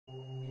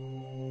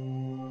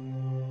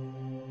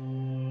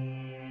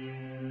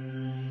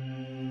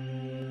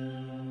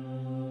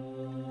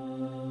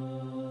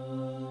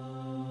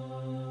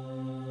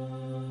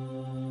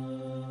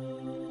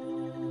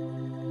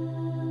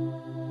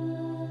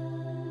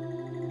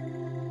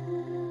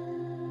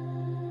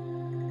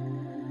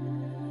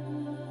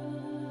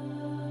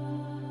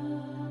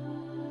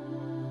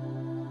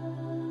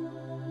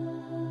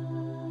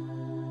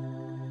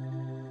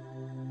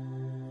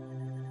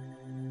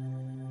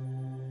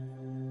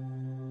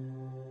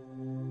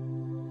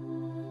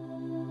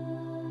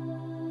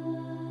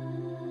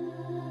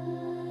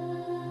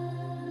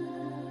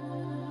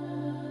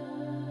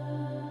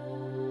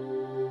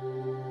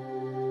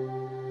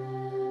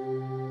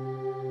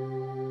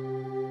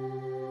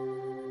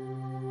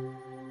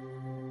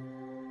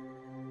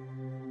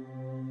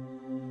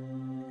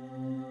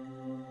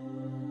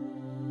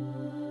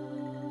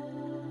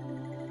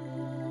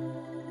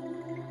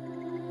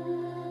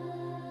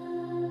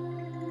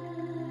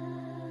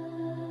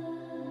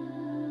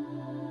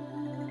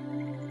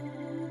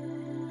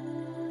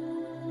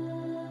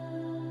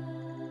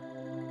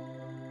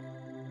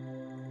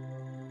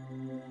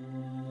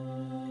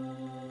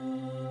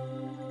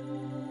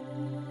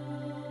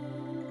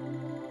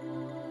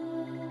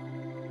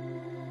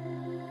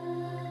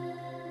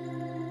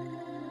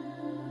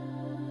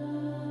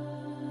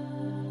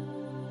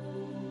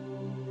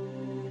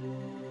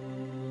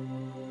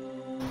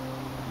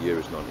The year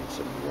is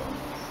 1971.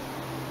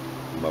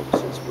 The mother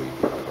says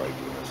weeping and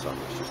breaking her son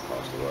has just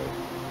passed away,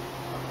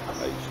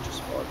 aged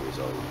just 5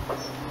 years old.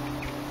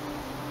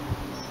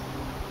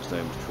 His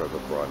name was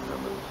Trevor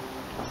Hammond,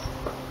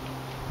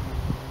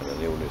 and an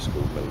illness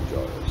called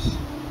meningitis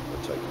had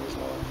taken his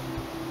life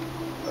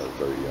at a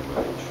very young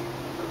age.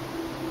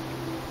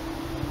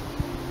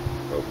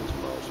 Welcome to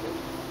Marlesford.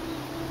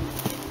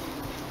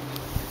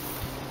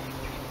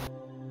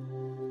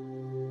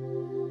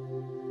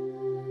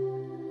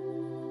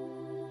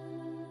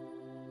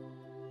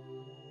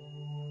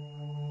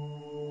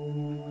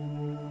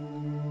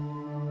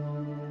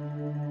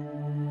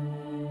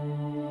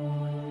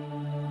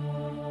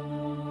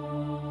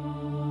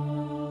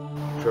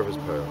 Trevor's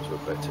parents were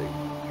Betty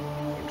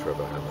and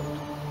Trevor Hammond.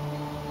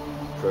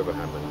 Trevor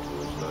Hammond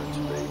was known to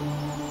be,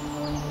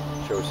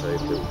 shall we say, a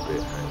little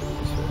bit handy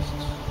with his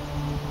fists.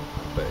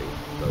 Betty,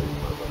 though his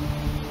mother.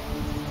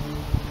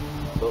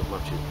 Not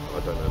much, I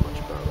don't know much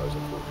about those,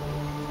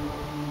 unfortunately.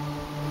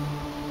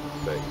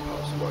 Betty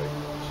passed away,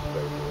 which is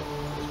very good,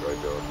 in his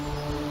graveyard.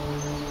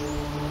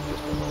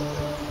 Just behind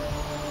me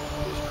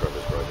is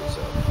Trevor's grave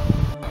itself.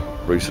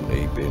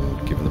 Recently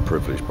been given the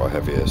privilege by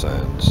Javier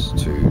Sands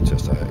to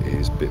test out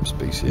his BIPS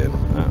BCN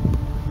app,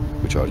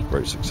 which I had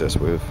great success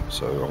with,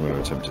 so I'm going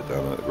to attempt it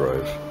down at the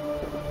grave.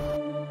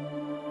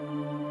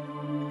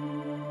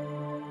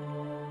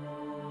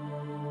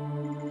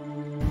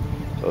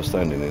 So I was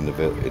standing in the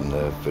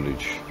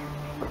village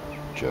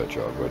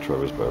churchyard where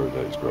Trevor's buried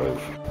at his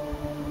grave.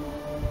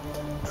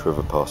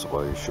 Trevor passed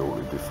away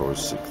shortly before his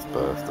 6th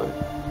birthday.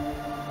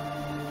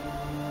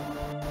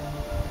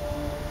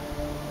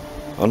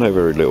 I know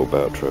very little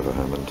about Trevor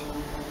Hammond.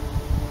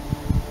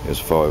 He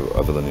was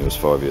other than he was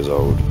 5 years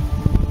old,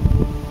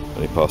 and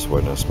he passed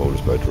away in our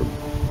smallest bedroom.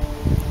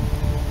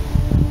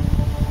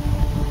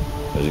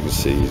 As you can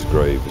see, his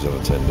grave is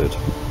unattended.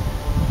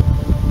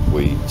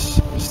 Weeds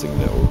and sting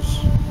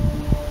nettles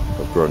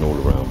have grown all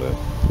around it.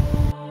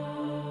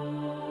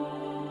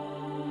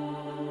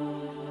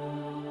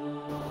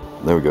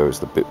 There we go, it's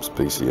the BIPS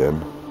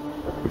BCN,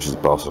 which is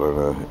the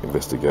Barcelona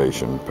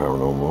Investigation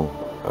Paranormal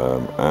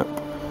app,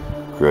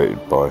 created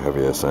by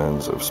Javier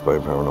Sands of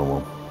Spain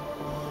Paranormal.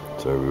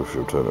 So we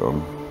shall turn it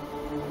on.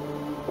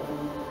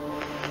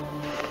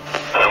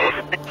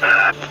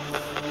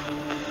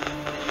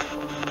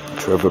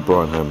 Trevor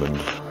Hammond,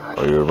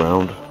 are you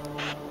around?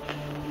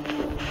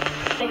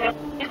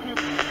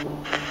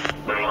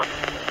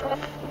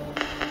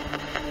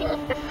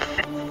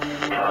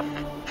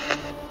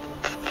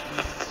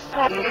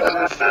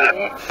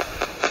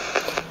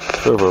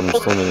 Trevor, I'm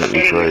standing at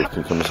your grave. Can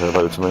you come and say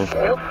hello to me?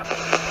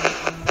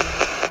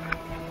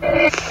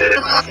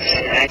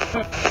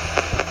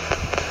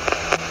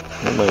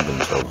 It may have been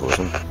told,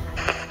 wasn't it?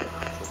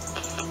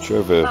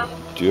 Trevor,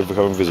 do you ever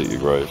come and visit your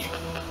grave?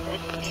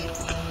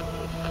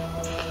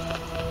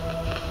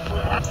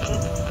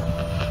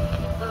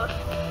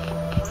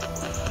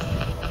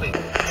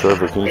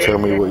 Trevor, can you tell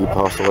me what you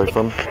passed away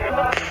from?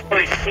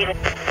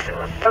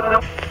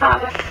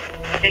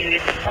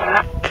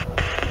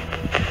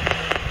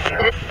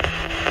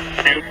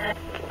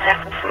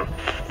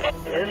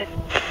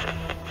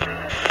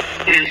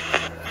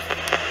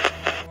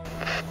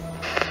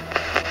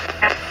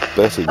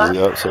 Betty, does it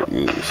upset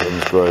you that your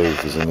son's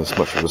grave is in this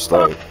much of a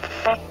state?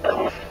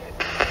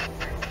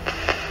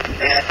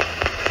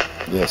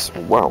 Yes,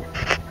 wow.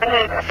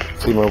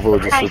 Female boy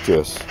just said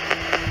yes.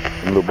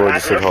 And little boy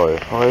just said hi.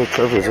 Hi,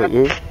 Trevor, is that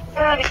you?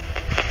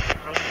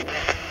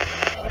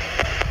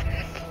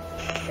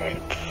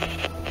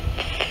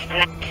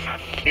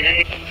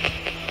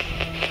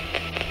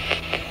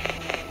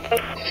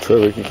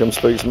 Trevor, can you come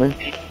speak to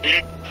me?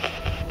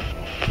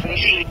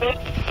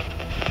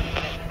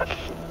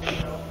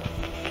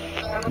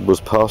 Was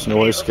passing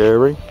away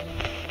scary?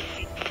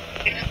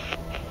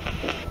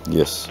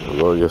 Yes,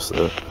 well, yes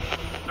there.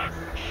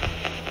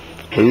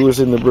 Who was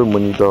in the room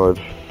when you died?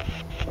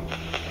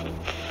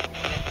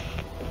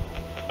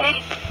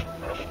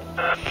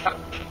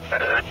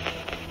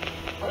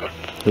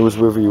 Who was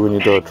with you when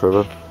you died,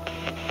 Trevor?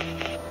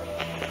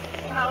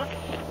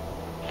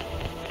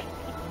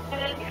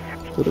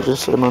 Did I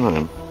just say my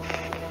name?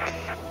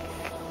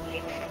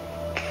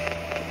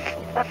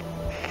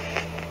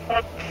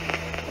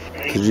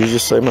 Did you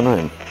just say my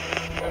name?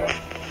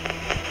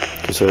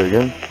 Can you say it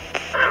again?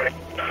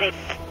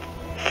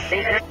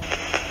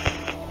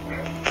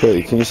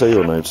 Betty, can you say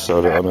your name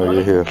so that I know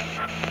you're here?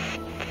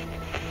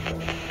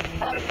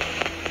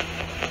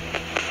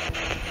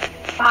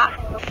 I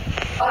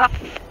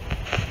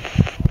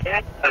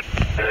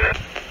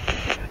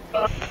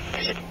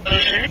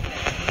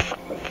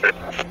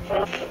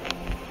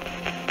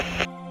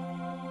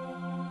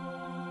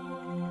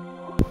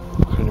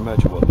can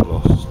imagine what the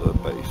loss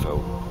that Betty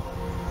felt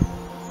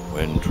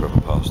when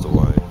Trevor passed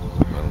away,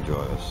 the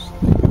meningitis,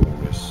 the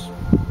illness,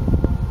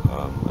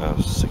 how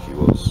sick he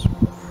was,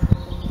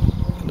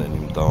 and then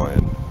him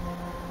dying.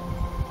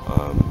 I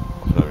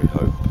can only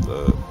hope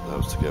that they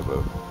was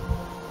together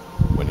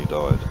when he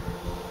died,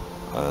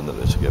 and that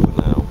they're together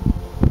now.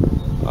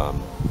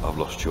 I've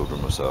lost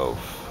children myself,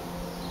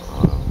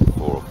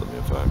 4 of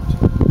in fact.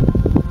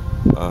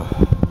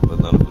 But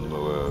none of them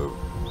were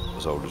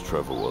as old as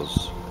Trevor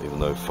was, even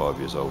though 5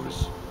 years old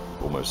is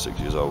almost 6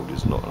 years old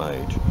is not an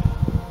age.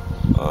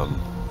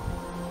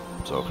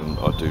 So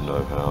I do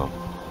know how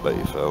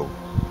Betty felt.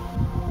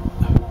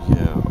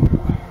 Yeah,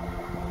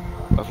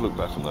 I've looked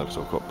back on that because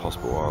I've got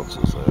possible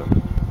answers there.